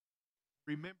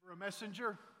Remember a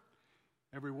messenger,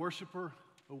 every worshiper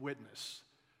a witness.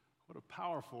 What a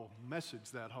powerful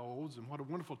message that holds, and what a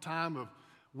wonderful time of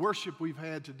worship we've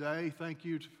had today. Thank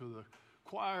you for the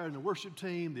choir and the worship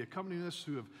team, the accompanists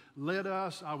who have led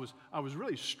us. I was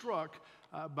really struck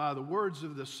by the words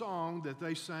of the song that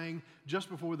they sang just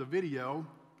before the video,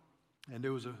 and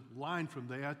there was a line from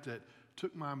that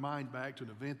took my mind back to an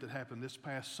event that happened this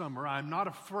past summer. I'm not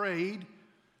afraid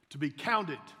to be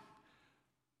counted,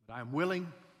 but I'm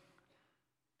willing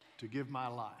to give my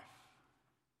life.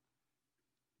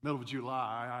 Middle of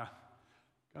July, I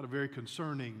got a very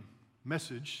concerning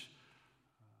message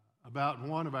about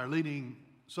one of our leading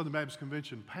Southern Baptist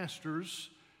Convention pastors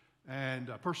and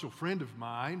a personal friend of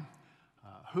mine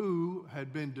who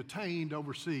had been detained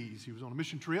overseas. He was on a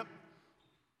mission trip.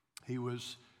 He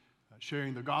was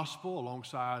sharing the gospel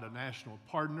alongside a national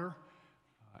partner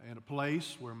in a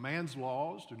place where man's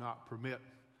laws do not permit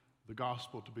the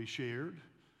gospel to be shared.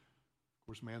 Of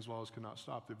course, man's laws cannot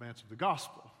stop the advance of the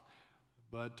gospel,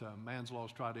 but man's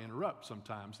laws try to interrupt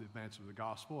sometimes the advance of the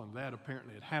gospel, and that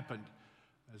apparently had happened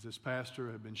as this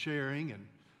pastor had been sharing, and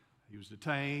he was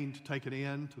detained, taken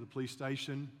in to the police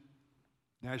station,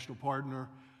 national partner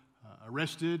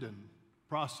arrested and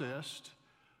processed.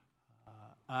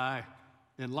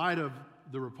 In light of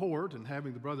the report and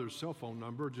having the brother's cell phone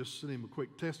number, just sent him a quick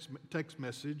text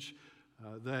message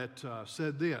that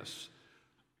said this: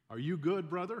 "Are you good,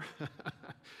 brother?"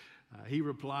 He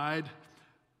replied,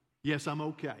 "Yes, I'm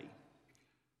okay.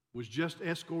 Was just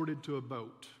escorted to a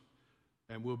boat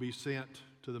and will be sent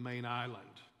to the main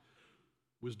island.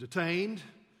 Was detained,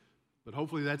 but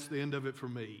hopefully that's the end of it for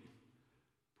me.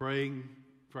 Praying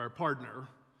for our partner,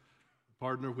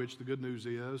 which the good news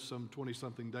is, some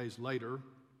 20-something days later,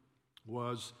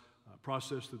 was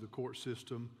processed through the court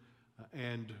system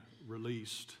and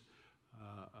released.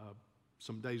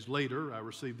 Some days later, I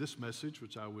received this message,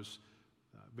 which I was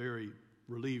very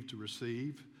relieved to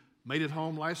receive. Made it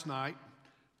home last night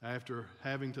after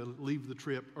having to leave the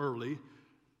trip early.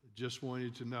 Just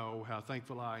wanted to know how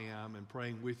thankful I am and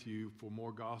praying with you for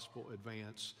more gospel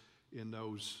advance in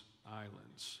those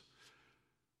islands."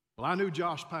 Well, I knew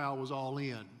Josh Powell was all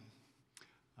in.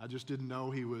 I just didn't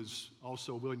know he was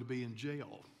also willing to be in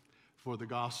jail for the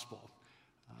gospel.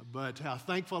 But how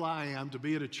thankful I am to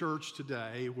be at a church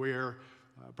today where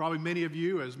probably many of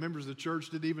you as members of the church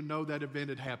didn't even know that event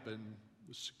had happened.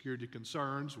 With security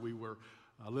concerns, we were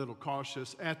a little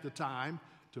cautious at the time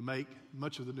to make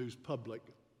much of the news public.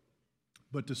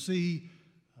 But to see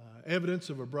evidence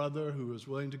of a brother who is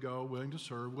willing to go, willing to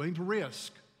serve, willing to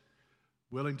risk,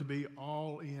 willing to be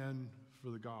all in for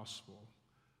the gospel,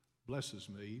 blesses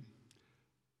me.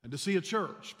 And to see a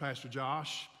church, Pastor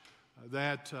Josh,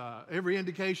 that every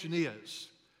indication is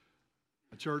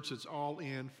a church that's all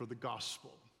in for the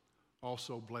gospel,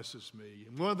 also blesses me.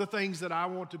 And one of the things that I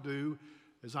want to do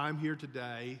as I'm here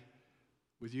today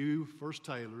with you, First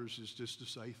Taylors, is just to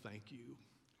say thank you.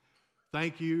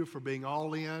 Thank you for being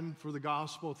all in for the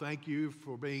gospel. Thank you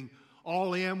for being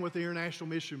all in with the International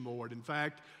Mission Board. In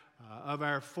fact, of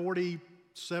our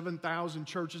 47,000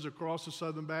 churches across the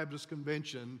Southern Baptist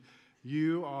Convention,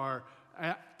 you are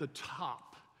at the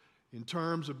top in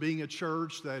terms of being a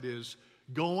church that is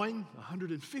going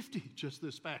 150 just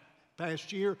this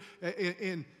past year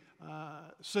in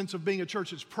sense of being a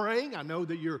church that's praying. I know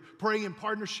that you're praying in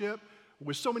partnership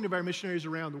with so many of our missionaries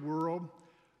around the world.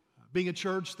 Being a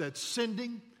church that's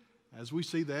sending, as we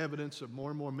see the evidence of more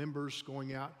and more members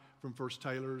going out from First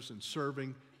Taylors and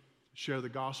serving, share the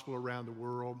gospel around the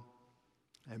world,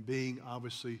 and being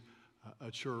obviously a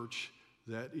church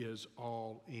that is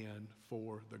all in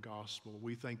for the gospel.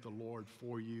 We thank the Lord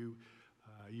for you.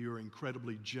 You're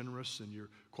incredibly generous in your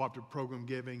cooperative program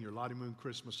giving, your Lottie Moon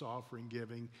Christmas offering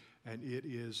giving, and it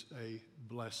is a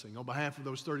blessing. On behalf of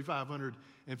those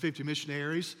 3,550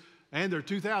 missionaries and their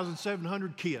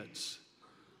 2,700 kids,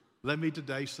 let me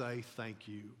today say thank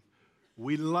you.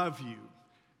 We love you,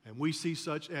 and we see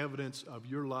such evidence of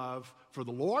your love for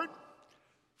the Lord,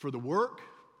 for the work,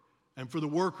 and for the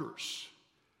workers.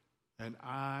 And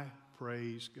I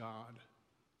praise God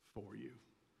for you.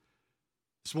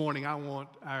 This morning, I want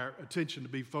our attention to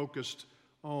be focused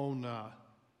on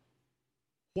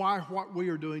why what we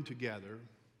are doing together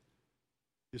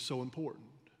is so important.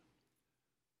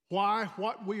 Why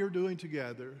what we are doing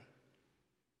together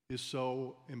is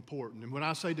so important. And when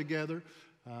I say together,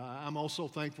 I'm also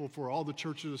thankful for all the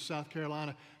churches of South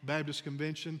Carolina Baptist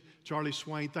Convention. Charlie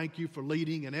Swain, thank you for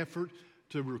leading an effort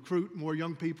to recruit more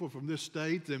young people from this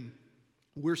state than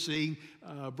we're seeing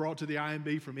brought to the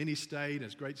IMB from any state.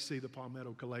 It's great to see the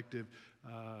Palmetto Collective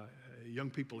young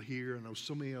people here. I know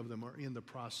so many of them are in the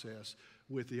process.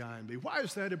 with the IMB. Why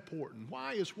is that important?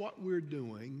 Why is what we're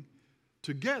doing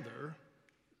together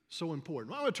so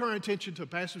important? Well, I want to turn our attention to a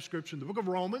passage of Scripture in the book of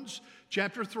Romans,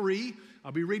 chapter 3.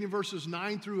 I'll be reading verses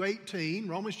 9 through 18,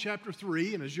 Romans chapter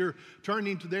 3. And as you're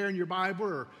turning to there in your Bible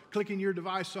or clicking your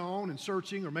device on and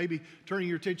searching or maybe turning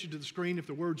your attention to the screen if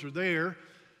the words are there,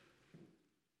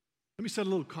 let me set a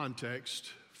little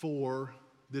context for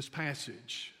this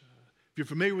passage. If you're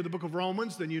familiar with the book of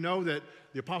Romans, then you know that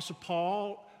the Apostle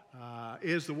Paul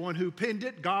is the one who penned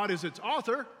it. God is its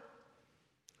author.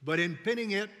 But in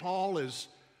penning it, Paul is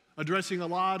addressing a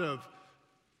lot of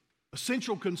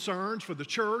essential concerns for the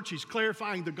church. He's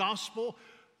clarifying the gospel,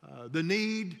 the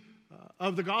need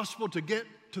of the gospel to get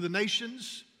to the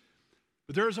nations.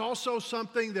 But there is also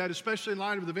something that, especially in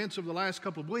light of the events of the last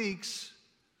couple of weeks,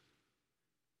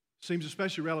 seems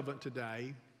especially relevant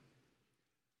today,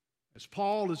 as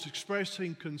Paul is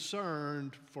expressing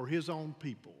concern for his own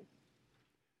people.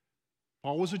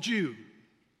 Paul was a Jew.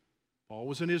 Paul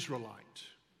was an Israelite.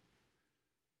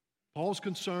 Paul's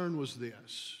concern was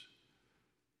this: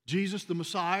 Jesus, the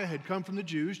Messiah, had come from the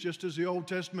Jews, just as the Old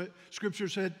Testament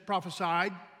scriptures had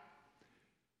prophesied.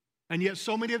 And yet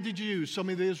so many of the Jews, so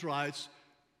many of the Israelites,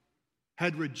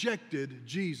 had rejected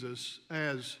Jesus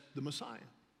as the Messiah.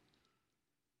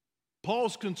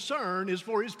 Paul's concern is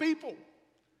for his people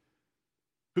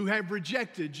who have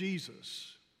rejected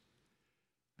Jesus.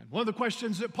 And one of the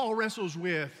questions that Paul wrestles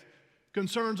with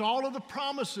concerns all of the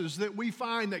promises that we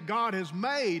find that God has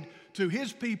made to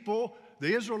his people,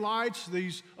 the Israelites,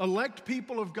 these elect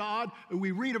people of God, who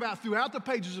we read about throughout the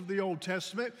pages of the Old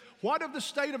Testament. What of the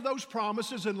state of those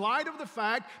promises in light of the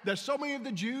fact that so many of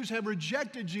the Jews have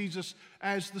rejected Jesus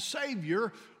as the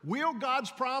Savior? Will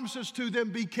God's promises to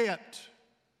them be kept?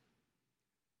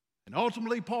 And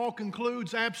ultimately, Paul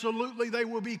concludes, absolutely they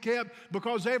will be kept,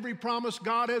 because every promise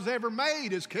God has ever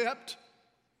made is kept.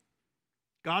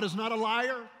 God is not a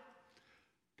liar.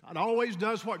 God always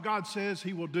does what God says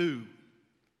he will do.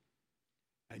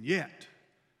 And yet,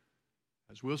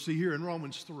 as we'll see here in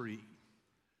Romans 3,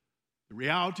 the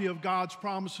reality of God's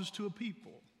promises to a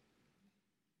people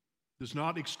does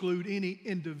not exclude any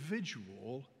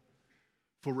individual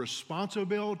for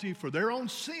responsibility for their own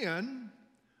sin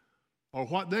or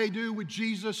what they do with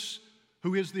Jesus,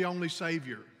 who is the only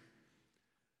Savior.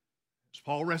 As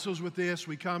Paul wrestles with this,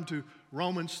 we come to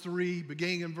Romans 3,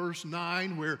 beginning in verse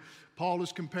 9, where Paul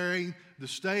is comparing the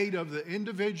state of the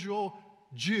individual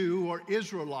Jew or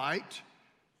Israelite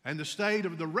and the state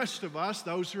of the rest of us,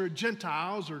 those who are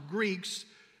Gentiles or Greeks.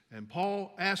 And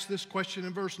Paul asks this question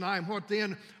in verse 9, what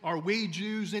then, are we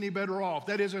Jews any better off?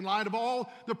 That is, in light of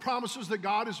all the promises that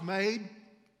God has made,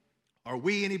 are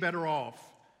we any better off?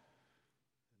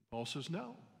 Paul says,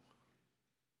 no,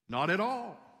 not at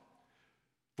all.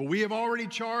 For we have already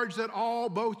charged that all,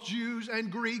 both Jews and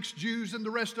Greeks, Jews and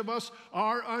the rest of us,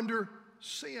 are under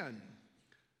sin.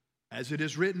 As it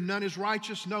is written, none is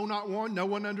righteous, no, not one. No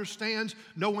one understands.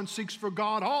 No one seeks for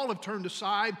God. All have turned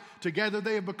aside. Together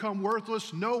they have become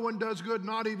worthless. No one does good,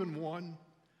 not even one.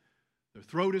 Their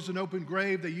throat is an open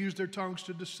grave. They use their tongues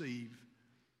to deceive.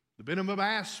 The venom of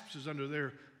asps is under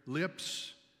their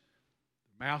lips.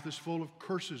 Their mouth is full of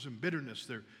curses and bitterness.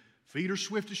 Their feet are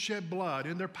swift to shed blood.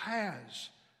 In their paths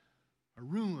are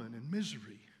ruin and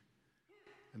misery.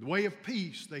 And the way of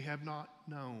peace they have not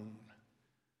known.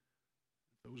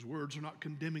 Those words are not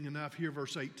condemning enough. Here,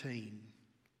 verse 18.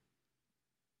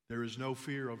 There is no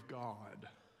fear of God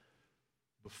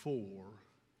before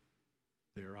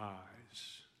their eyes.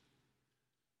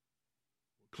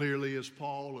 Clearly, as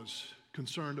Paul is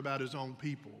concerned about his own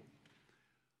people,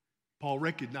 Paul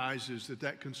recognizes that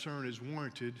that concern is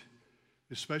warranted,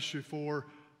 especially for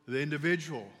the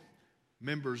individual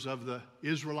members of the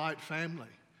Israelite family.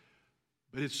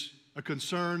 But it's a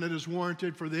concern that is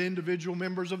warranted for the individual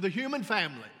members of the human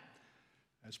family.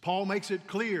 As Paul makes it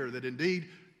clear that indeed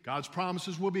God's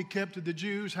promises will be kept to the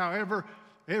Jews. However,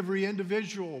 every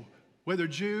individual, whether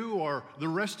Jew or the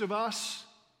rest of us,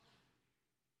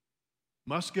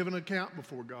 must give an account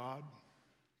before God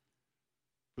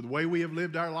for the way we have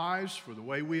lived our lives, for the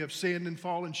way we have sinned and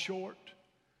fallen short.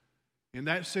 In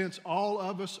that sense, all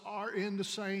of us are in the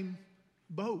same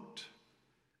boat.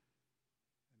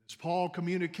 As Paul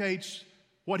communicates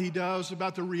what he does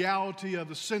about the reality of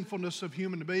the sinfulness of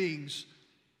human beings,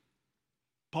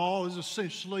 Paul is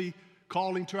essentially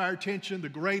calling to our attention the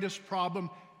greatest problem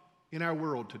in our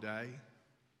world today.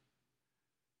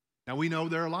 Now, we know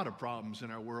there are a lot of problems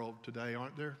in our world today,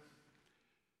 aren't there?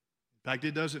 In fact,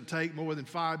 it doesn't take more than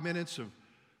 5 minutes of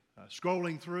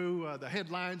scrolling through the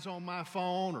headlines on my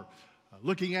phone or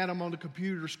looking at them on the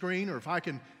computer screen, or if I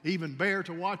can even bear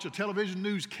to watch a television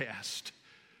newscast,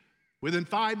 Within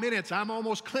 5 minutes, I'm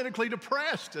almost clinically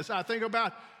depressed as I think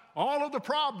about all of the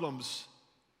problems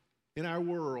in our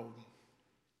world.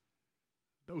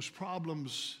 Those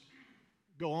problems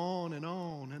go on and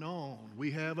on and on.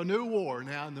 We have a new war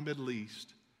now in the Middle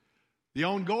East, the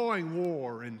ongoing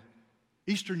war in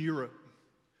Eastern Europe.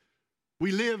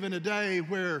 We live in a day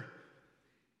where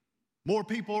more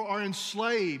people are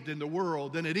enslaved in the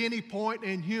world than at any point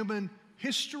in human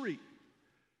history.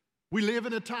 We live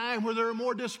in a time where there are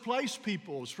more displaced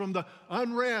peoples from the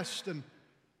unrest and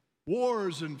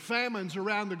wars and famines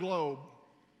around the globe.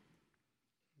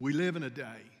 We live in a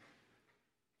day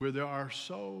where there are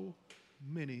so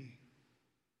many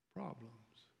problems.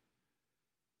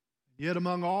 Yet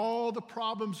among all the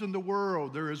problems in the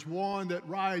world, there is one that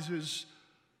rises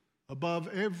above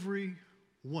every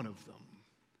one of them.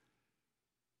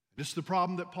 It's the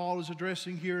problem that Paul is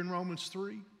addressing here in Romans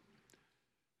 3.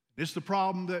 It's the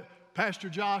problem that Pastor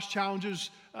Josh challenges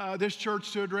this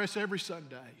church to address every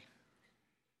Sunday.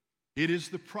 It is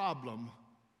the problem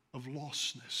of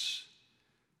lostness,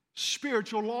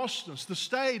 spiritual lostness, the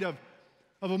state of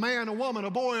a man, a woman,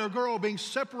 a boy, or a girl being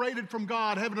separated from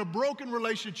God, having a broken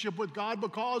relationship with God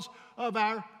because of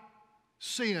our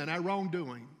sin, our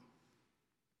wrongdoing.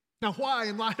 Now, why,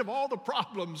 in light of all the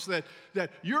problems that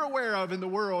you're aware of in the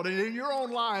world and in your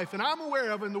own life, and I'm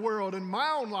aware of in the world and in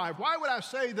my own life, why would I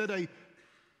say that a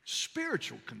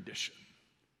spiritual condition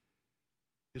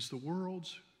is the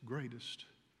world's greatest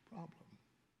problem?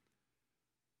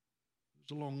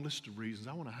 There's a long list of reasons.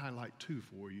 I want to highlight two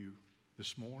for you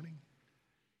this morning.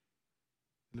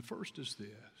 And the first is this: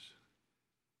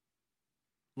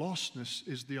 lostness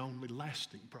is the only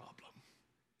lasting problem.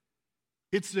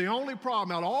 It's the only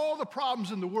problem out of all the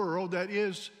problems in the world that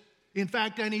is, in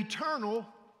fact, an eternal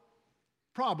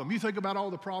problem. You think about all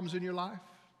the problems in your life.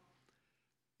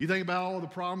 You think about all the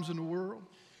problems in the world.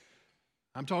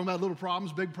 I'm talking about little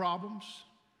problems, big problems.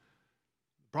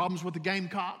 Problems with the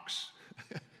Gamecocks.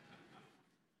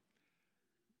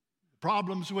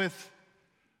 Problems with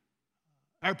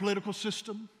our political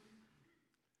system.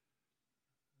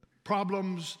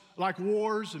 Problems like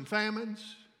wars and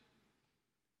famines.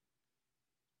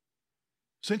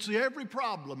 Essentially every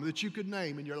problem that you could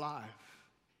name in your life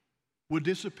would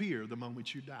disappear the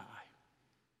moment you die.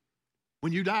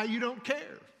 When you die, you don't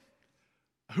care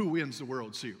who wins the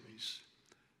World Series.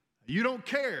 You don't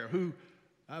care who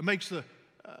makes the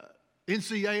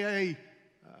NCAA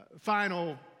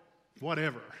final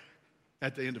whatever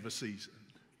at the end of a season.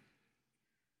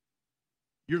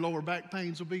 Your lower back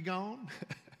pains will be gone.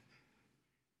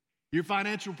 Your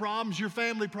financial problems, your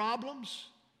family problems,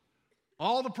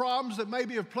 all the problems that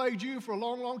maybe have plagued you for a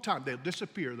long, long time, they'll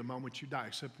disappear the moment you die,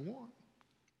 except for one.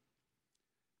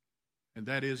 And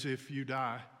that is if you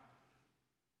die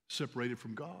separated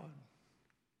from God.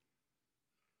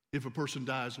 If a person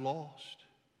dies lost,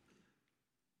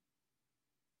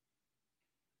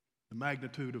 the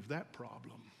magnitude of that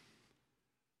problem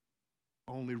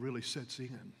only really sets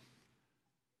in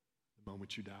the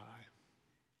moment you die.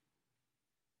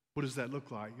 What does that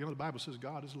look like? You know, the Bible says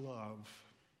God is love.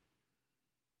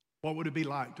 What would it be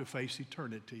like to face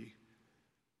eternity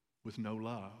with no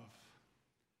love?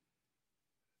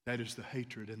 That is the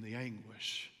hatred and the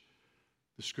anguish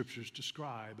the Scriptures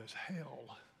describe as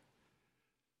hell.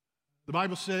 The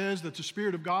Bible says that the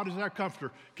Spirit of God is our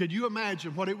comforter. Can you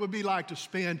imagine what it would be like to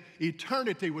spend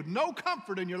eternity with no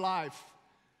comfort in your life,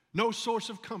 no source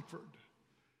of comfort?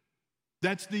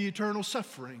 That's the eternal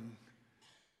suffering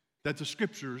that the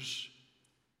Scriptures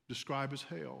describe as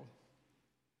hell.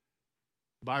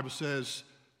 The Bible says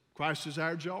Christ is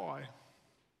our joy.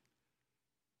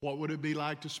 What would it be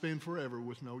like to spend forever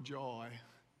with no joy?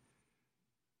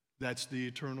 That's the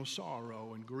eternal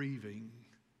sorrow and grieving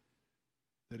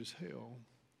that is hell.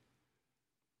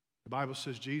 The Bible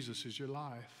says Jesus is your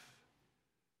life.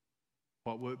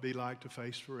 What would it be like to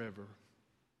face forever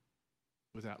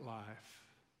without life?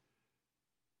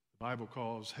 The Bible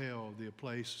calls hell the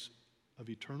place of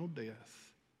eternal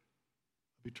death,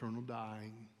 of eternal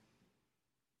dying.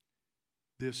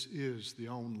 This is the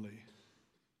only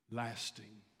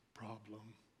lasting problem.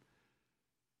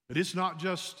 But it's not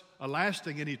just a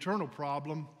lasting and eternal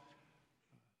problem.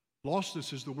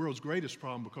 Lostness is the world's greatest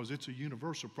problem because it's a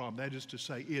universal problem. That is to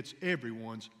say, it's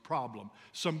everyone's problem.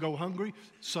 Some go hungry.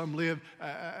 Some live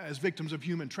as victims of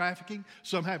human trafficking.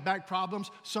 Some have back problems.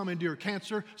 Some endure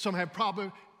cancer. Some have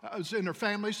problems in their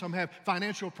families. Some have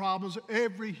financial problems.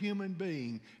 Every human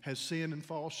being has sinned and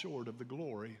falls short of the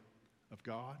glory of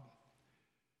God.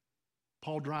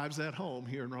 Paul drives that home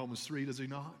here in Romans 3, does he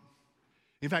not?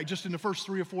 In fact, just in the first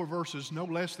 3 or 4 verses, no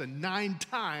less than 9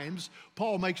 times,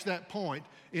 Paul makes that point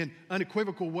in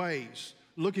unequivocal ways.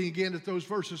 Looking again at those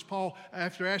verses, Paul,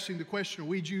 after asking the question, are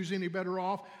we Jews any better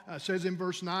off, says in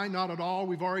verse 9, not at all.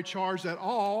 We've already charged that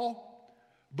all,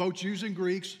 both Jews and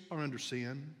Greeks, are under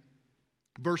sin.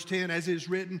 Verse 10, as it is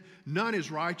written, none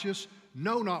is righteous,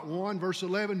 no, not one. Verse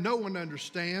 11, no one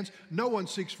understands, no one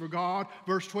seeks for God.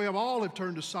 Verse 12, all have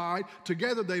turned aside,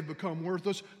 together they've become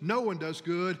worthless. No one does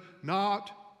good,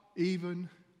 not even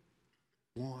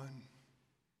one.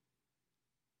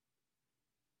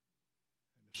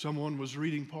 If someone was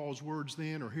reading Paul's words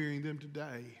then or hearing them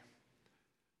today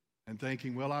and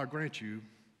thinking, well, I'll grant you,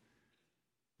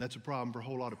 that's a problem for a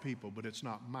whole lot of people, but it's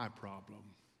not my problem.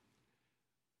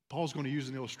 Paul's going to use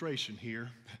an illustration here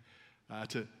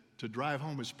to drive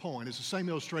home his point. It's the same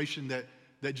illustration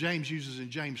that James uses in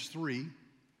James 3.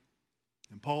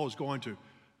 And Paul is going to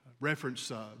reference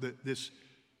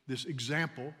this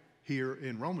example here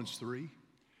in Romans 3.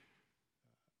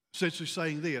 Essentially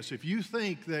saying this, if you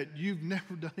think that you've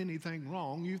never done anything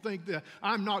wrong, you think that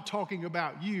I'm not talking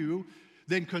about you,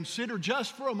 then consider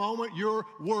just for a moment your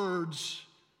words.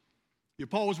 If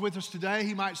Paul was with us today,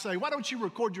 he might say, why don't you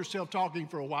record yourself talking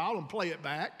for a while and play it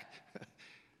back?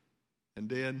 And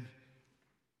then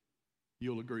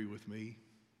you'll agree with me.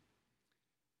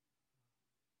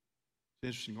 It's an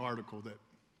interesting article that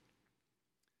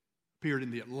appeared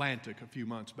in the Atlantic a few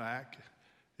months back.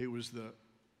 It was the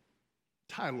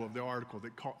title of the article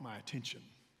that caught my attention.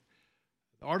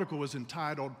 The article was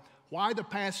entitled, Why the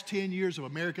Past 10 Years of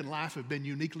American Life Have Been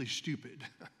Uniquely Stupid.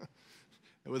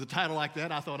 With a title like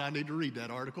that, I thought I need to read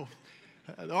that article.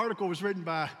 The article was written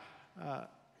by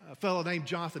a fellow named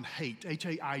Jonathan Haidt,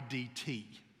 H-A-I-D-T.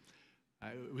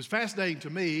 It was fascinating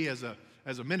to me as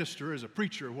a minister, as a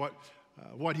preacher,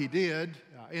 what he did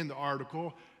in the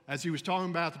article as he was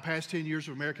talking about the past 10 years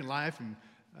of American life and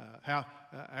how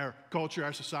our culture,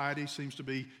 our society seems to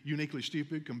be uniquely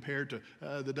stupid compared to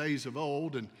the days of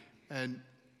old. And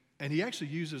he actually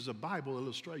uses a Bible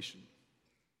illustration.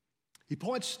 He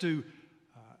points to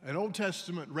an Old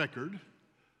Testament record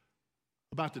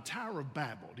about the Tower of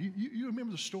Babel. Do you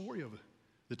remember the story of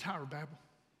the Tower of Babel?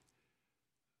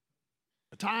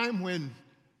 A time when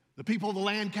the people of the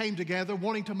land came together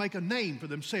wanting to make a name for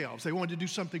themselves. They wanted to do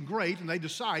something great, and they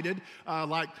decided,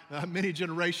 like many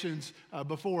generations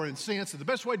before and since, that the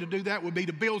best way to do that would be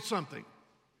to build something.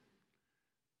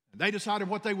 And they decided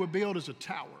what they would build is a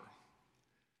tower.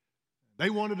 They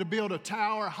wanted to build a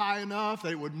tower high enough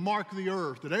that it would mark the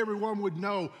earth, that everyone would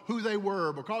know who they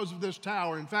were because of this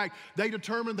tower. In fact, they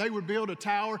determined they would build a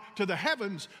tower to the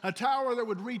heavens, a tower that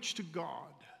would reach to God.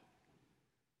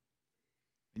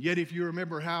 And yet, if you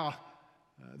remember how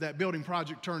that building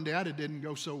project turned out, it didn't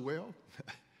go so well.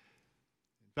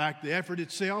 In fact, the effort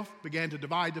itself began to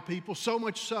divide the people, so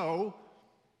much so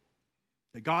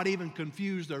that God even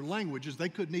confused their languages. They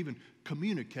couldn't even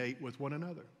communicate with one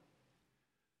another.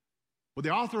 Well,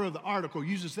 the author of the article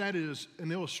uses that as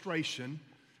an illustration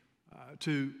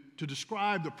to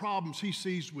describe the problems he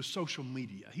sees with social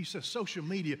media. He says social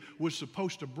media was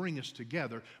supposed to bring us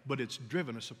together, but it's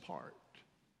driven us apart.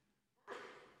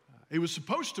 It was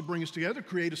supposed to bring us together,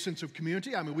 create a sense of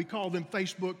community. I mean, we call them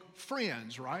Facebook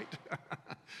friends, right?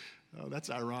 Oh, that's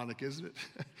ironic, isn't it?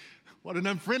 What an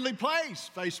unfriendly place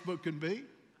Facebook can be.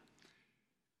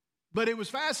 But it was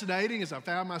fascinating as I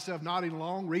found myself nodding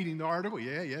along, reading the article.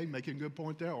 Yeah, making a good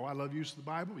point there. Oh, I love use of the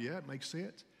Bible. Yeah, it makes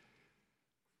sense.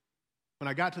 When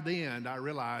I got to the end, I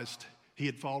realized he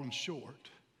had fallen short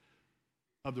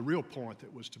of the real point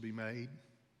that was to be made.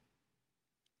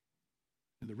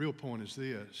 And the real point is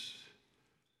this: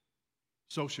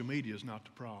 social media is not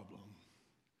the problem.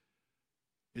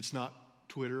 It's not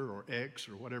Twitter or X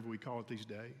or whatever we call it these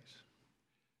days.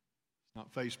 It's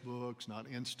not Facebook, it's not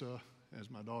Insta, as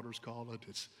my daughters call it.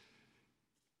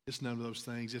 It's none of those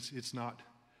things. It's not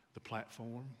the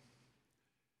platform.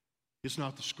 It's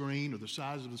not the screen or the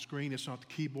size of the screen. It's not the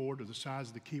keyboard or the size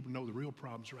of the keyboard. No, the real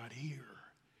problem's right here.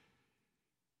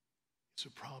 It's a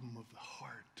problem of the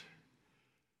heart.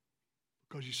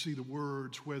 Because you see, the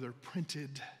words, whether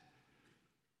printed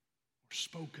or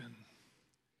spoken,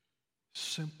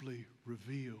 simply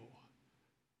reveal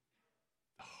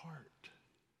the heart, the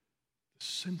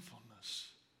sinfulness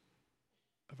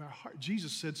of our heart.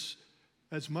 Jesus said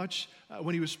as much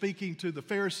when he was speaking to the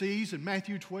Pharisees in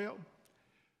Matthew 12.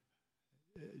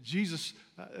 Jesus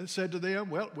said to them,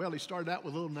 well, he started out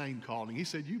with a little name calling. He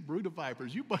said, you brood of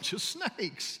vipers, you bunch of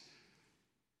snakes.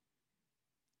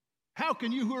 How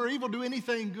can you who are evil do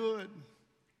anything good?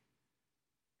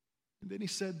 And then he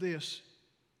said this,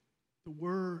 the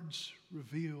words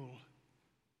reveal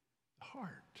the heart.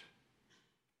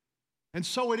 And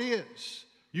so it is.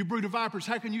 You brood of vipers,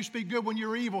 how can you speak good when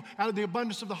you're evil? Out of the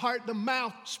abundance of the heart, the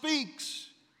mouth speaks.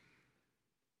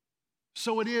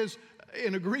 So it is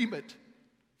in agreement.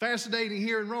 Fascinating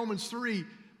here in Romans 3,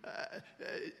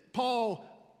 Paul,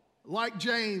 like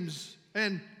James,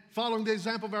 and following the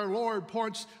example of our Lord,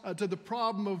 points to the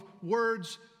problem of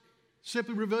words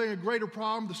simply revealing a greater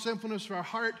problem, the sinfulness of our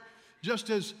heart, just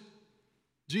as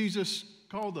Jesus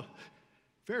called the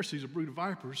Pharisees a brood of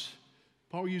vipers.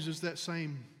 Paul uses that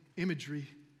same imagery.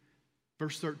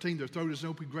 Verse 13, their throat is an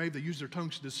open grave. They use their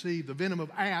tongues to deceive. The venom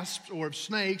of asps or of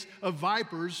snakes, of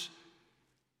vipers,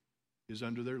 is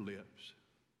under their lips.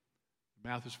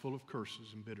 Their mouth is full of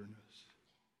curses and bitterness.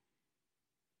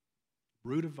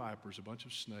 Brood of vipers, a bunch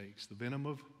of snakes, the venom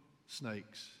of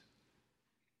snakes.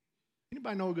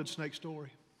 Anybody know a good snake story?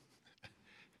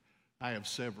 I have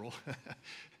several.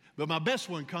 But my best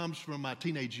one comes from my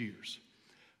teenage years.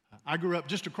 I grew up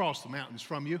just across the mountains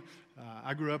from you.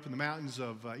 I grew up in the mountains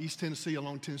of East Tennessee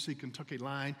along Tennessee-Kentucky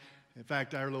line. In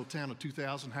fact, our little town of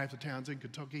 2,000, half the town's in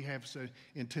Kentucky, half's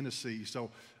in Tennessee.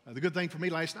 So the good thing for me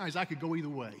last night is I could go either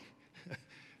way.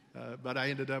 But I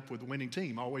ended up with a winning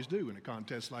team. I always do in a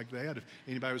contest like that, if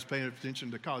anybody was paying attention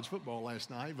to college football last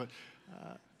night. But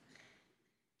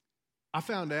I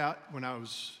found out when I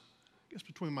was, I guess,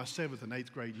 between my 7th and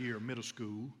 8th grade year of middle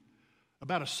school,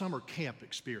 about a summer camp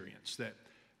experience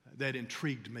that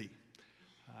intrigued me.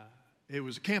 It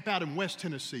was a camp out in West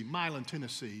Tennessee, Milan,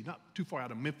 Tennessee, not too far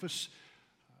out of Memphis,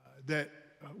 that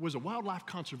was a wildlife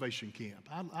conservation camp.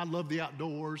 I love the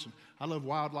outdoors, and I love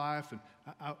wildlife, and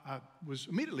I was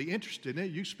immediately interested in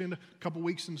it. You spend a couple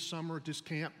weeks in the summer at this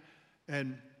camp,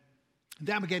 and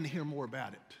then I began to hear more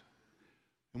about it.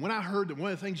 And when I heard that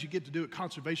one of the things you get to do at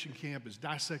conservation camp is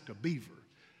dissect a beaver,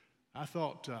 I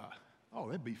thought, oh,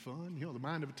 that'd be fun. You know, the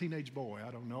mind of a teenage boy,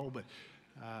 I don't know, but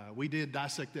we did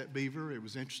dissect that beaver. It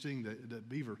was interesting that the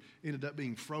beaver ended up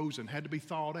being frozen, had to be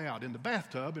thawed out in the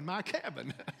bathtub in my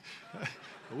cabin.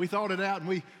 We thawed it out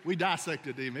and we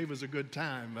dissected him. It was a good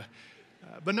time.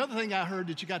 But another thing I heard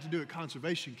that you got to do at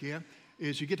conservation camp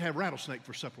is you get to have rattlesnake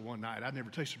for supper one night. I'd never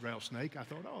tasted rattlesnake. I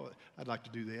thought, oh, I'd like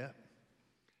to do that.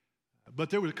 But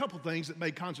there were a couple things that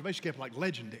made conservation camp like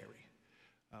legendary.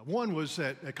 One was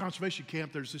that at conservation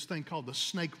camp, there's this thing called the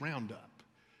Snake Roundup,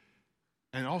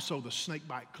 and also the Snake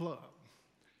Bite Club.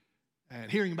 And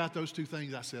hearing about those two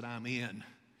things, I said, I'm in.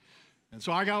 And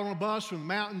so I got on a bus from the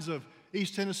mountains of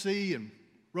East Tennessee and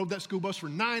rode that school bus for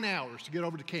 9 hours to get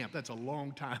over to camp. That's a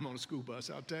long time on a school bus,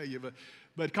 I'll tell you.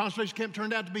 But conservation camp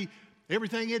turned out to be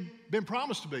everything it had been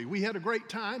promised to be. We had a great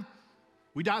time.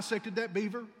 We dissected that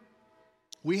beaver.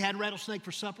 We had rattlesnake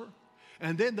for supper.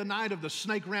 And then the night of the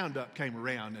Snake Roundup came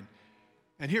around.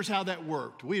 And here's how that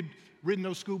worked. We'd ridden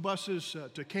those school buses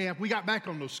to camp. We got back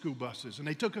on those school buses, and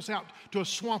they took us out to a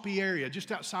swampy area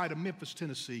just outside of Memphis,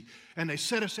 Tennessee, and they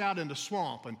set us out in the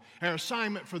swamp, and our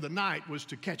assignment for the night was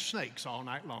to catch snakes all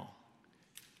night long.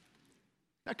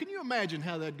 Now, can you imagine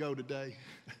how that'd go today?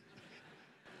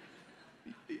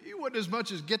 You wouldn't as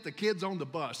much as get the kids on the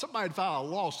bus. Somebody'd file a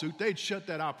lawsuit, they'd shut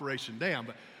that operation down.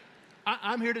 But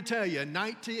I'm here to tell you, in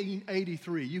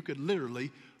 1983, you could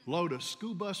literally load a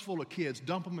school bus full of kids,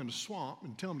 dump them in the swamp,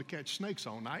 and tell them to catch snakes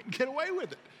all night and get away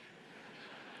with it.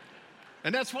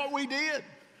 And that's what we did.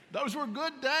 Those were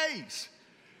good days.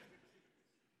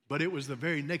 But it was the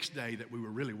very next day that we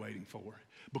were really waiting for,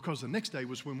 because the next day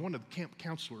was when one of the camp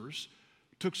counselors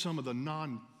took some of the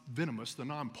non-venomous, the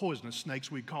non-poisonous snakes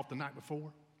we'd caught the night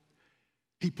before.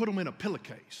 He put them in a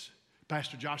pillowcase,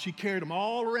 Pastor Josh. He carried them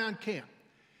all around camp.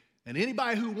 And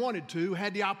anybody who wanted to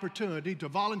had the opportunity to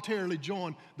voluntarily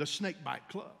join the Snake Bite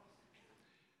Club.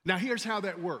 Now, here's how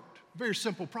that worked. Very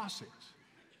simple process.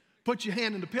 Put your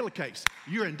hand in the pillowcase.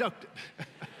 You're inducted.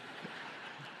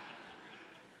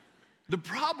 The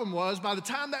problem was, by the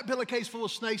time that pillowcase full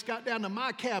of snakes got down to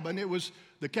my cabin, it was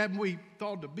the cabin we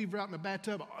thawed the beaver out in the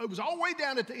bathtub. It was all the way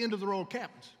down at the end of the row of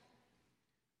cabins.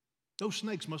 Those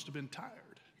snakes must have been tired,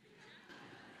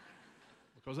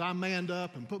 because I manned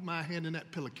up and put my hand in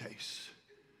that pillowcase,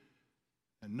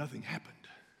 and nothing happened.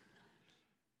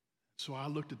 So I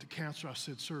looked at the counselor. I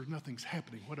said, "Sir, nothing's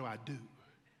happening. What do I do?"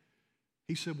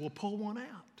 He said, "Well, pull one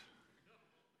out."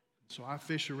 So I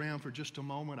fish around for just a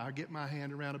moment. I get my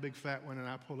hand around a big fat one, and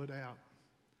I pull it out.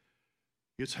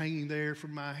 It's hanging there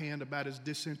from my hand, about as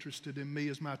disinterested in me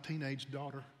as my teenage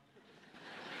daughter.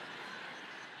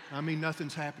 I mean,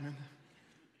 nothing's happening.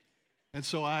 And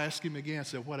so I asked him again. I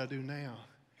said, "What do I do now?"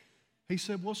 He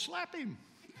said, "Well, slap him."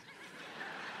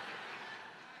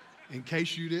 In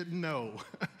case you didn't know,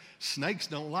 snakes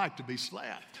don't like to be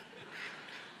slapped.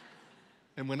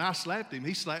 And when I slapped him,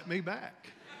 he slapped me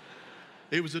back.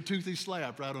 It was a toothy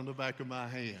slap right on the back of my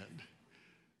hand.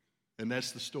 And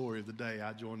that's the story of the day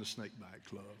I joined the Snake Bite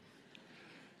Club.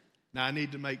 Now, I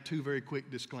need to make two very quick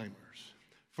disclaimers.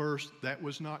 First, that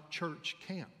was not church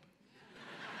camp.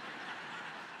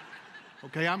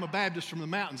 Okay, I'm a Baptist from the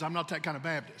mountains. I'm not that kind of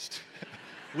Baptist.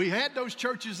 We had those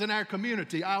churches in our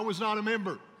community. I was not a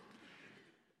member.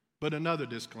 But another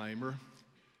disclaimer,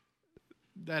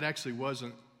 that actually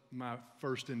wasn't my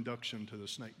first induction to the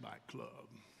Snakebite Club.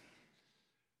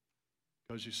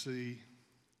 Because you see,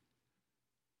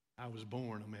 I was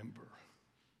born a member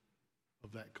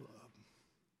of that club.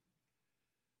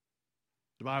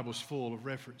 The Bible's full of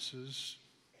references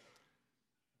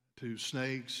to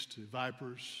snakes, to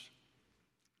vipers,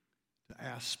 to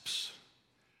asps.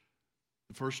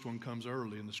 The first one comes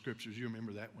early in the scriptures. You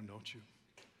remember that one, don't you?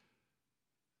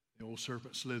 The old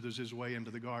serpent slithers his way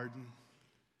into the garden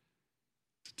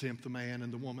to tempt the man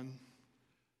and the woman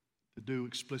to do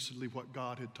explicitly what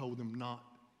God had told them not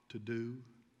to do.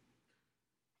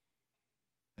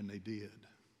 And they did. And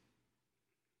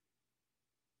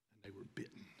they were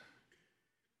bitten.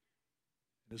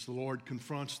 As the Lord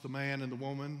confronts the man and the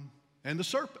woman and the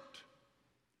serpent,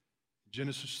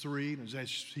 Genesis 3, and as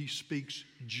he speaks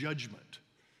judgment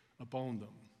upon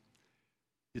them,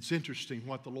 it's interesting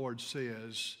what the Lord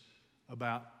says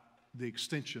about the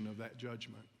extension of that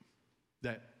judgment,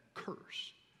 that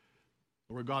curse.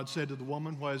 Where God said to the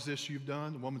woman, "What is this you've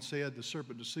done?" The woman said, "The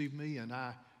serpent deceived me and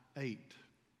I ate."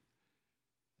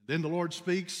 Then the Lord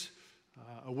speaks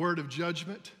a word of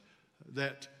judgment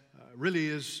that really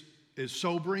is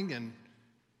sobering, and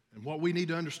what we need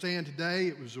to understand today,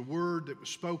 it was a word that was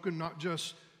spoken not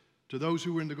just to those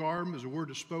who were in the garden, it was a word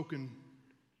that's spoken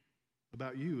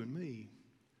about you and me.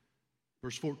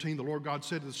 Verse 14, the Lord God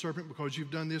said to the serpent, "Because you've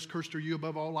done this, cursed are you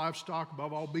above all livestock,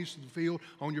 above all beasts of the field.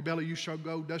 On your belly you shall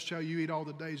go, dust shall you eat all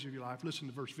the days of your life." Listen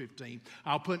to verse 15.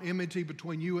 "I'll put enmity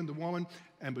between you and the woman,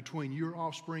 and between your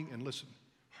offspring," and listen,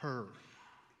 her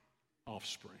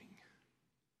offspring.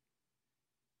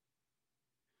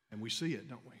 And we see it,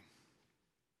 don't we?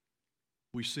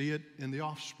 We see it in the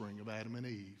offspring of Adam and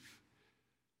Eve.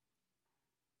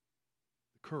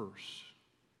 The curse,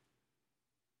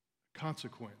 the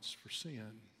consequence for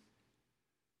sin.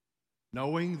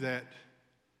 Knowing that,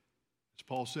 as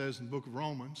Paul says in the book of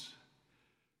Romans,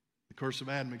 the curse of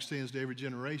Adam extends to every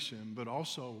generation, but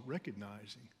also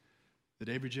recognizing that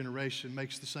every generation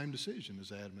makes the same decision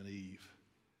as Adam and Eve.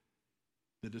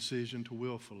 The decision to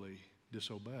willfully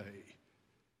disobey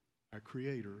our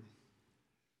Creator.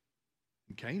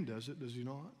 And Cain does it, does he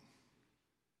not?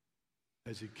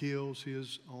 As he kills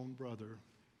his own brother.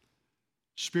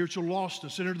 Spiritual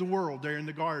lostness entered the world there in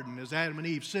the garden as Adam and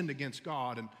Eve sinned against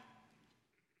God.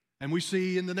 And we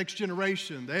see in the next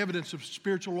generation the evidence of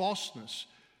spiritual lostness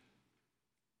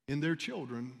in their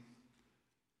children.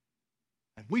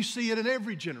 And we see it in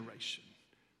every generation.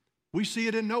 We see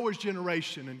it in Noah's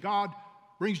generation, and God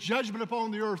brings judgment upon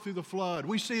the earth through the flood.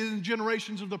 We see it in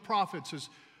generations of the prophets as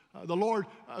the Lord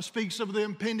speaks of the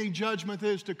impending judgment that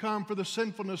is to come for the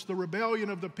sinfulness, the rebellion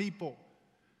of the people.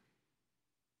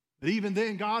 But even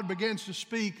then, God begins to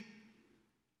speak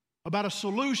about a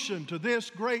solution to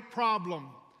this great problem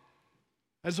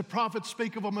as the prophets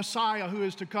speak of a Messiah who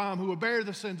is to come, who will bear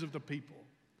the sins of the people.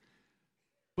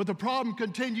 But the problem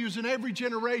continues in every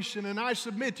generation, and I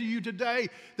submit to you today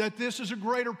that this is a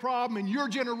greater problem in your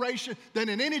generation than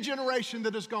in any generation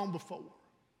that has gone before.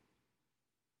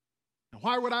 Now,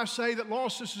 why would I say that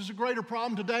lostness is a greater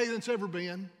problem today than it's ever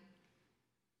been?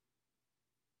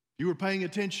 You were paying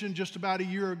attention just about a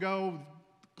year ago,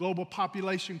 the global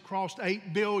population crossed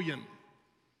 8 billion.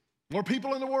 More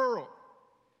people in the world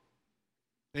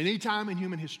than any time in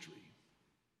human history.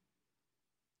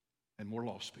 And more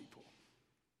lost people.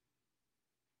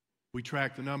 We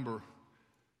track the number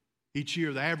each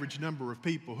year, the average number of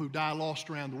people who die lost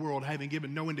around the world, having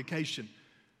given no indication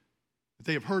that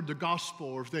they have heard the gospel,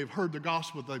 or if they've heard the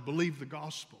gospel, they believe the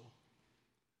gospel.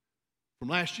 From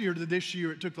last year to this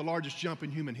year, it took the largest jump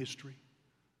in human history.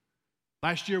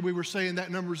 Last year, we were saying that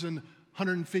number's in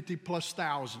 150 plus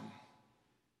thousand.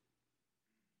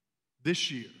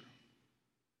 This year, it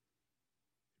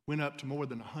went up to more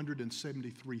than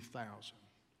 173,000.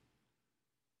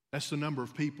 That's the number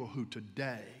of people who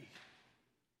today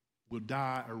will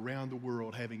die around the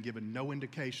world having given no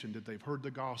indication that they've heard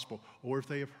the gospel, or if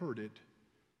they have heard it,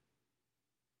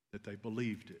 that they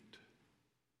believed it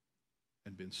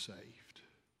and been saved.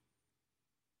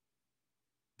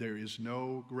 There is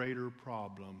no greater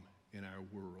problem in our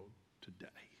world today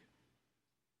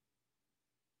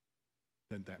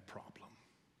than that problem.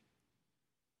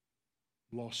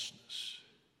 Lostness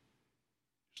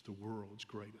is the world's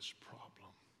greatest problem.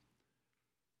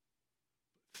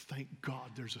 Thank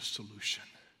God there's a solution.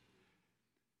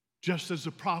 Just as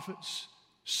the prophets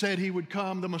said he would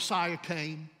come, the Messiah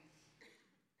came.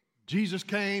 Jesus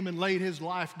came and laid his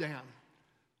life down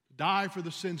to die for the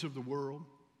sins of the world.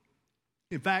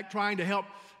 In fact, trying to help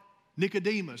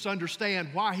Nicodemus understand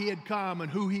why he had come and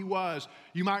who he was.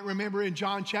 You might remember in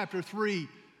John chapter 3,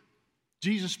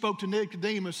 Jesus spoke to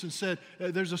Nicodemus and said,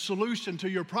 there's a solution to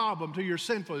your problem, to your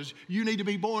sinfulness. You need to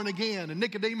be born again. And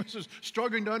Nicodemus is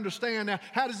struggling to understand, now,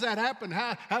 how does that happen?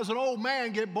 How does an old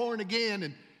man get born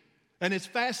again? And it's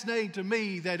fascinating to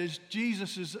me that as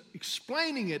Jesus is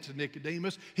explaining it to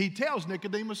Nicodemus, he tells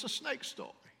Nicodemus a snake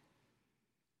story.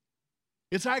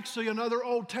 It's actually another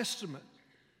Old Testament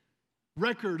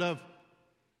record of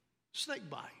snake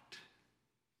bite.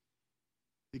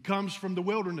 It comes from the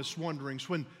wilderness wanderings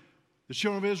when the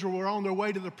children of Israel were on their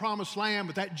way to the promised land,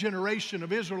 but that generation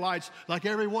of Israelites, like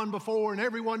everyone before and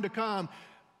everyone to come,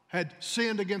 had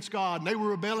sinned against God, and they were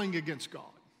rebelling against God.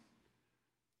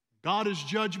 God is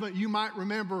judgment. You might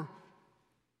remember,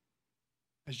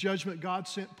 as judgment, God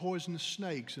sent poisonous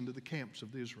snakes into the camps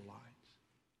of the Israelites.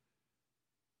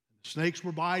 The snakes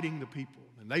were biting the people,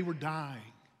 and they were dying.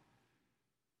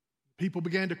 People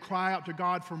began to cry out to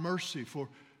God for mercy, for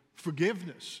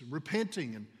forgiveness,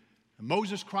 repenting, and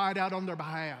Moses cried out on their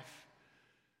behalf.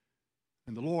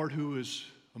 And the Lord, who is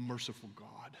a merciful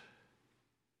God,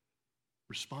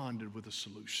 responded with a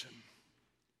solution.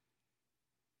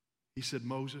 He said,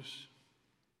 Moses,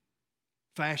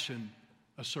 fashion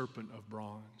a serpent of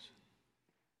bronze,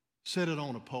 set it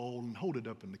on a pole, and hold it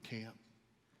up in the camp.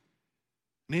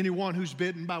 And anyone who's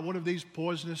bitten by one of these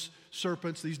poisonous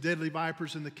serpents, these deadly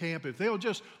vipers in the camp, if they'll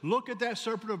just look at that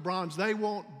serpent of bronze, they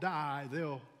won't die,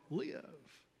 they'll live.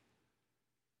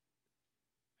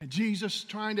 And Jesus,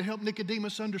 trying to help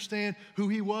Nicodemus understand who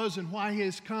he was and why he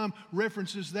has come,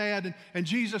 references that. And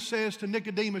Jesus says to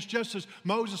Nicodemus, just as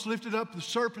Moses lifted up the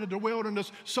serpent in the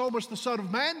wilderness, so must the Son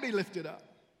of Man be lifted up,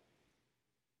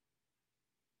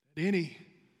 that any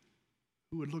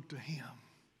who would look to him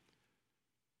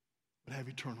would have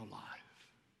eternal life.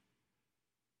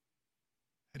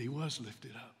 And he was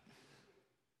lifted up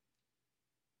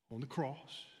on the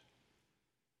cross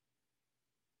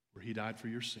where he died for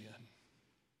your sin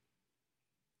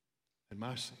and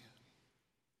my sin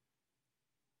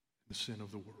and the sin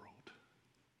of the world. And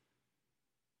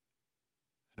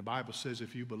the Bible says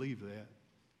if you believe that,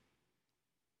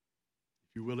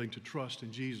 if you're willing to trust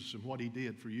in Jesus and what he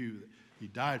did for you, that he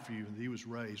died for you and that he was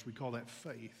raised, we call that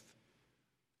faith.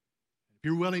 If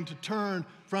you're willing to turn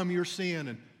from your sin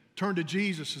and turn to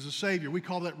Jesus as a Savior, we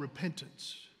call that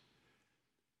repentance.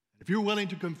 If you're willing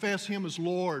to confess him as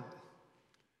Lord,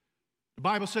 the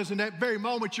Bible says in that very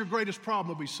moment your greatest problem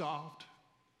will be solved.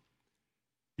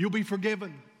 You'll be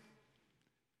forgiven.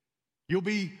 You'll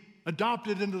be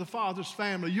adopted into the Father's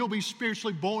family. You'll be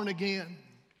spiritually born again.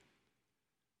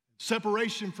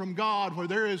 Separation from God where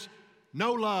there is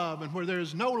no love and where there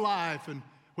is no life and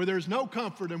where there is no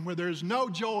comfort and where there is no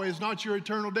joy is not your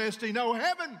eternal destiny. No,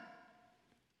 heaven,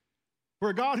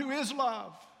 where God who is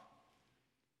love,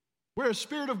 where a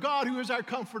Spirit of God who is our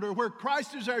comforter, where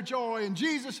Christ is our joy and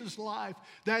Jesus is life,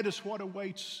 that is what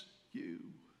awaits you.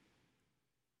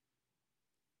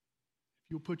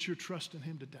 If you'll put your trust in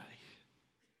him today.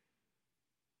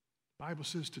 The Bible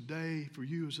says today for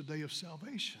you is a day of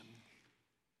salvation.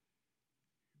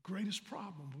 Your greatest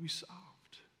problem will be solved.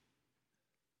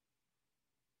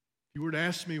 If you were to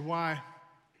ask me why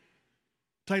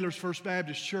Taylor's First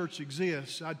Baptist Church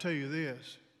exists, I'd tell you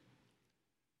this.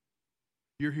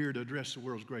 You're here to address the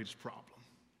world's greatest problem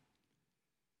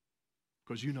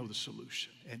because you know the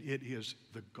solution, and it is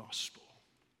the gospel.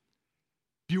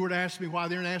 If you were to ask me why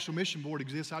the International Mission Board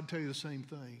exists, I'd tell you the same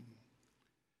thing.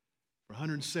 For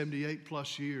 178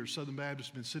 plus years, Southern Baptists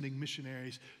have been sending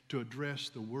missionaries to address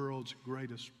the world's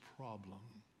greatest problem.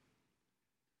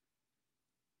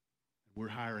 We're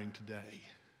hiring today.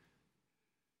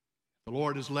 The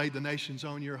Lord has laid the nations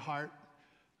on your heart.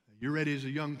 You're ready as a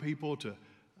young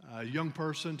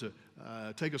person to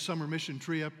take a summer mission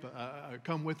trip,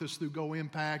 come with us through Go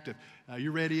Impact.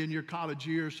 You're ready in your college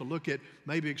years to look at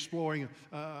maybe exploring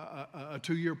a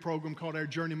 2-year program called our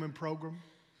Journeyman Program.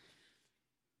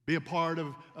 Be a part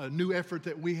of a new effort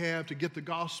that we have to get the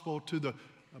gospel to the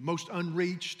most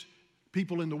unreached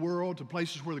people in the world, to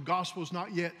places where the gospel is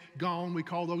not yet gone. We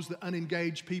call those the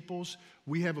unengaged peoples.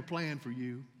 We have a plan for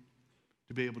you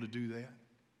to be able to do that.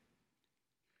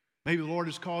 Maybe the Lord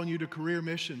is calling you to career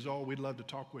missions. Oh, we'd love to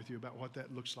talk with you about what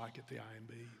that looks like at the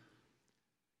IMB.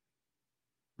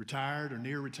 Retired or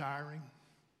near retiring,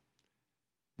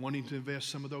 wanting to invest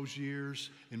some of those years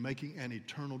in making an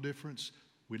eternal difference,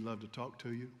 we'd love to talk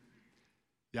to you.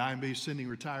 The IMB is sending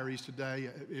retirees today.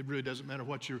 It really doesn't matter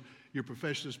what your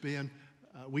profession has been.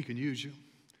 We can use you.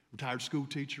 Retired school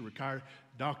teacher, retired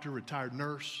doctor, retired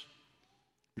nurse,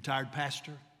 retired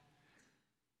pastor,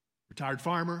 retired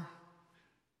farmer,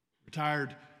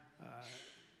 retired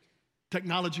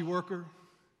technology worker.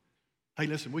 Hey,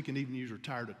 listen, we can even use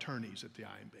retired attorneys at the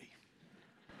IMB.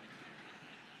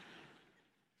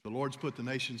 The Lord's put the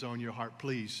nations on your heart.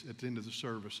 Please, at the end of the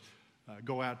service,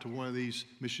 go out to one of these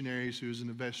missionaries who is in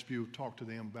the vestibule, talk to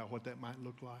them about what that might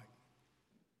look like.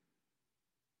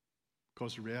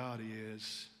 Because the reality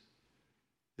is,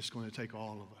 it's going to take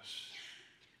all of us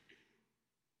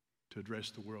to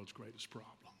address the world's greatest problem.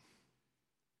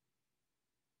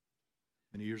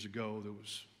 Many years ago, there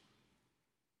was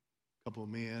a couple of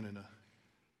men in a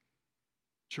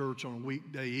church on a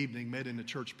weekday evening met in the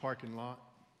church parking lot.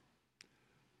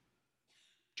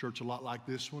 Church a lot like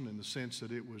this one in the sense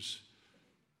that it was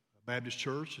a Baptist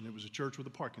church and it was a church with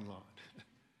a parking lot.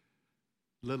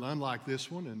 A little unlike this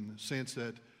one in the sense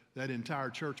that that entire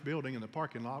church building and the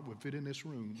parking lot would fit in this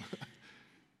room.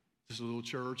 This is a little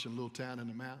church in a little town in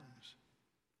the mountains.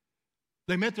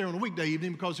 They met there on a weekday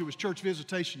evening because it was church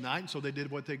visitation night, and so they did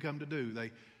what they come to do.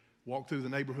 They walked through the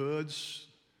neighborhoods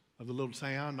of the little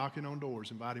town, knocking on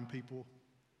doors, inviting people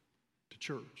to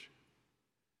church.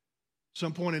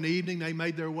 Some point in the evening, they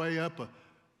made their way up a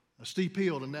steep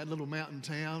hill in that little mountain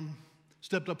town,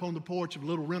 stepped up on the porch of a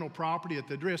little rental property at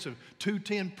the address of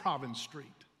 210 Province Street.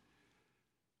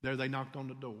 There they knocked on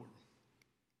the door.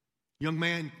 Young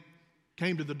man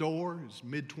came to the door, his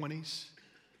mid-20s.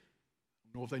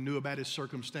 I don't know if they knew about his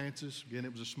circumstances. Again,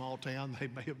 it was a small town. They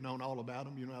may have known all about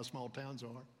him. You know how small towns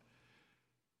are.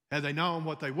 Had they known,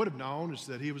 what they would have known is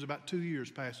that he was about 2 years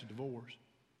past a divorce.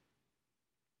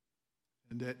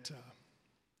 And that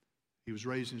he was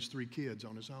raising his 3 kids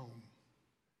on his own.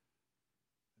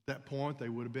 At that point, they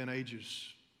would have been ages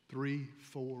 3,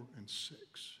 4, and 6.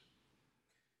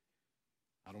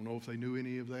 I don't know if they knew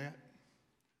any of that.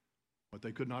 What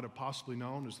they could not have possibly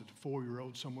known is that the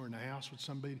 4-year-old somewhere in the house would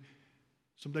someday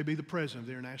be the president of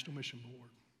the International Mission Board.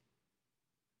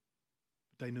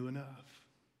 But they knew enough.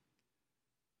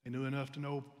 They knew enough to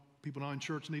know people not in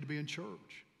church need to be in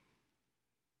church.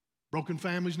 Broken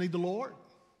families need the Lord.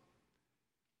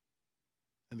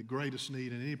 And the greatest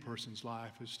need in any person's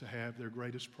life is to have their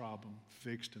greatest problem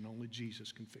fixed, and only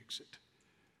Jesus can fix it.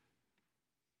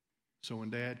 So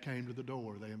when Dad came to the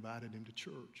door, they invited him to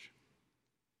church.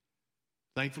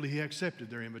 Thankfully, he accepted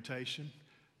their invitation,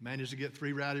 managed to get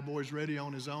 3 rowdy boys ready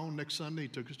on his own. Next Sunday, he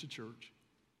took us to church.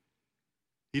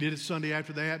 He did it Sunday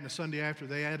after that and the Sunday after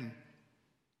that, and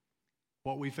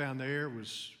what we found there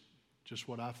was just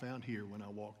what I found here when I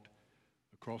walked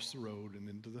across the road and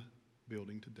into the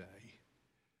building today.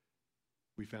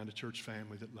 We found a church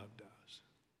family that loved us,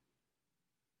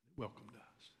 welcomed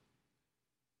us,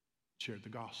 shared the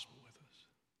gospel with us.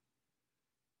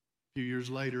 A few years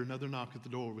later, another knock at the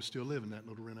door. We still live in that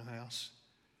little rental house.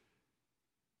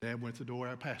 Dad went to the door.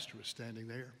 Our pastor was standing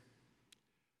there.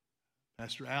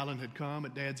 Pastor Allen had come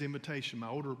at Dad's invitation. My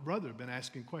older brother had been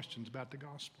asking questions about the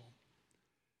gospel.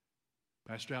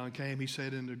 Pastor Allen came. He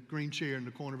sat in the green chair in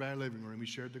the corner of our living room. He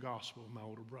shared the gospel with my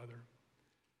older brother.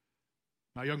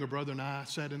 My younger brother and I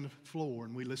sat in the floor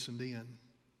and we listened in.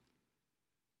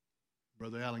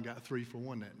 Brother Allen got 3 for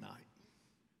 1 that night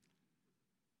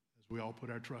as we all put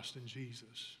our trust in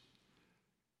Jesus.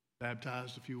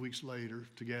 Baptized a few weeks later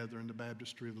together in the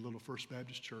baptistry of the little First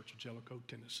Baptist Church of Jellicoe,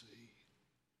 Tennessee.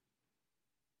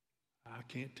 I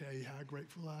can't tell you how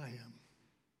grateful I am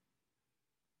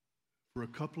for a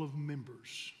couple of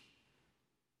members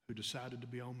who decided to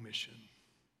be on mission,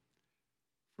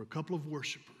 for a couple of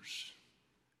worshipers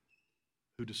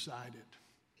who decided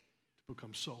to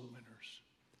become soul winners,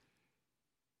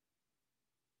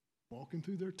 walking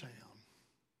through their town,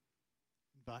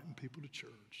 inviting people to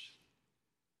church.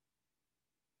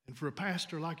 And for a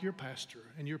pastor like your pastor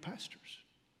and your pastors,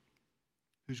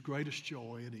 whose greatest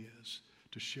joy it is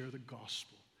to share the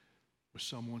gospel with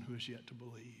someone who is yet to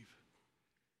believe.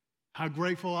 How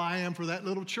grateful I am for that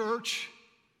little church.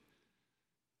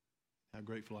 How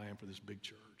grateful I am for this big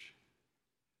church.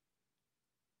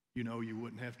 You know, you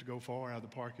wouldn't have to go far out of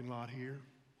the parking lot here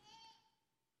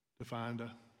to find a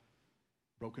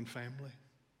broken family,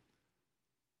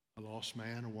 a lost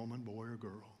man, a woman, boy, or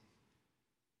girl.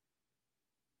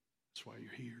 That's why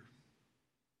you're here.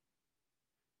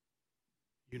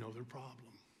 You know their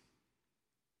problem.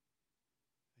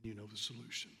 And you know the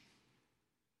solution.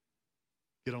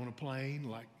 Get on a plane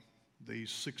like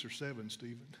these 6 or 7,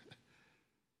 Stephen,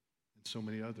 and so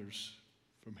many others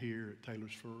from here at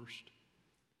Taylor's First.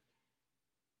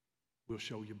 We'll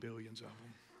show you billions of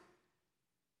them.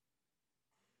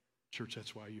 Church,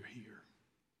 that's why you're here.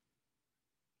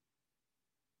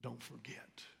 Don't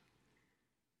forget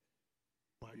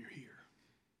why you're here.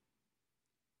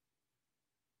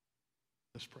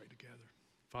 Let's pray together.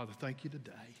 Father, thank you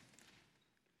today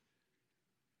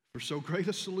for so great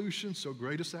a solution, so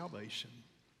great a salvation.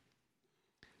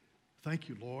 Thank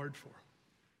you, Lord, for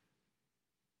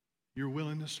your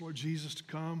willingness, Lord Jesus, to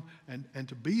come and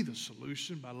to be the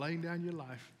solution by laying down your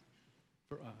life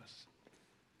for us.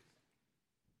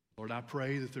 Lord, I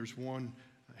pray that there's one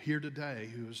here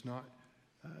today who has not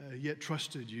yet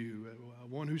trusted you,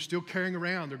 one who's still carrying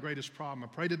around their greatest problem. I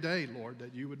pray today, Lord,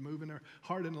 that you would move in their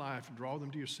heart and life and draw them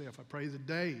to yourself. I pray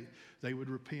today they would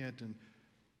repent and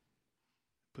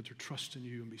put their trust in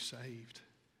you and be saved.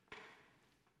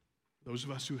 Those of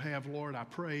us who have, Lord, I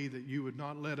pray that you would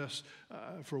not let us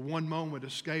for one moment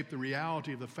escape the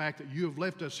reality of the fact that you have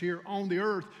left us here on the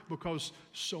earth because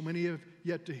so many have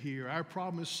yet to hear. Our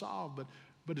problem is solved,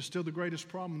 but it's still the greatest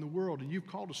problem in the world, and you've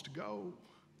called us to go.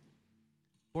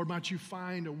 Lord, might you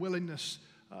find a willingness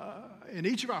in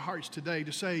each of our hearts today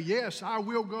to say, yes, I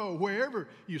will go wherever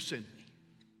you send me,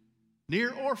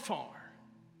 near or far.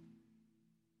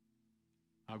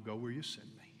 I'll go where you send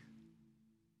me.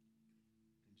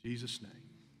 In Jesus' name,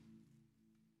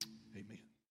 amen.